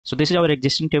So this is our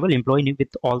existing table, employee name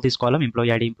with all this column,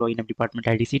 employee ID, employee name, department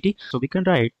ID, city. So we can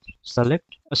write select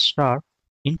a star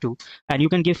into, and you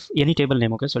can give any table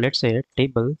name. Okay, so let's say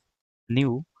table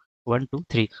new 1 2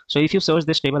 3. So if you search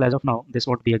this table as of now, this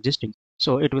won't be existing,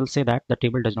 so it will say that the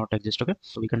table does not exist. Okay,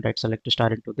 so we can write select a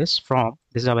star into this from,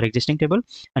 this is our existing table,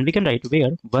 and we can write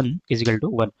where 1 is equal to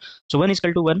 1. So 1 is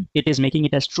equal to 1, it is making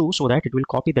it as true, so that it will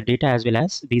copy the data as well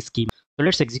as the schema. So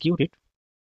let's execute it.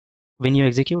 When you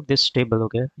execute this table,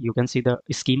 okay, you can see the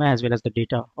schema as well as the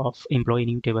data of employee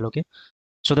new table. Okay,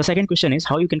 so the second question is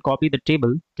how you can copy the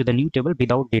table to the new table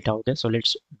without data. Okay, so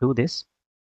let's do this.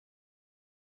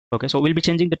 Okay, so we'll be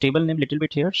changing the table name little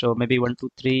bit here. So maybe 1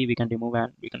 2 3 we can remove,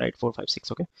 and we can write 4 5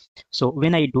 6. Okay, so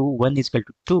when I do 1 is equal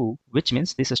to 2, which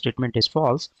means this statement is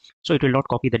false, so it will not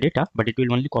copy the data, but it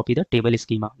will only copy the table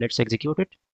schema. Let's execute it.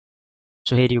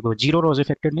 So here you go, 0 rows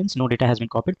affected means no data has been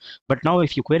copied. But now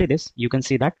if you query this, you can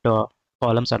see that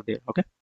columns are there. Okay,